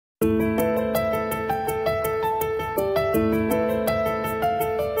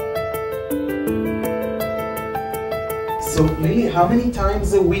So Lily, how many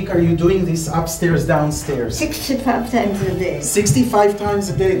times a week are you doing this upstairs, downstairs? 65 times a day. 65 times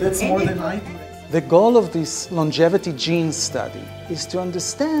a day, that's more than I do. The goal of this longevity gene study is to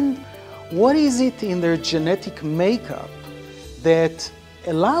understand what is it in their genetic makeup that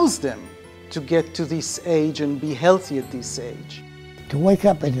allows them to get to this age and be healthy at this age. To wake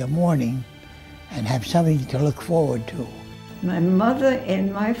up in the morning and have something to look forward to. My mother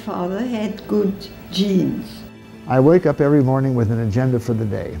and my father had good genes. I wake up every morning with an agenda for the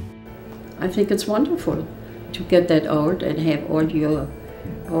day. I think it's wonderful to get that out and have all your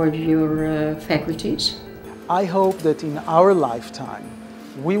faculties. I hope that in our lifetime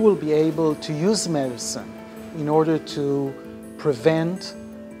we will be able to use medicine in order to prevent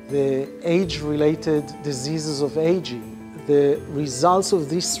the age-related diseases of aging. The results of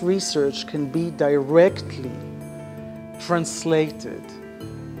this research can be directly translated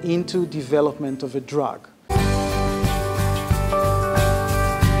into development of a drug.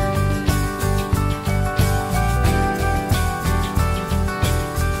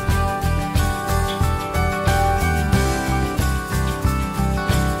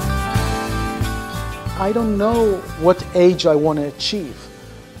 I don't know what age I want to achieve,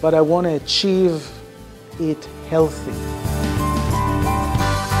 but I want to achieve it healthy.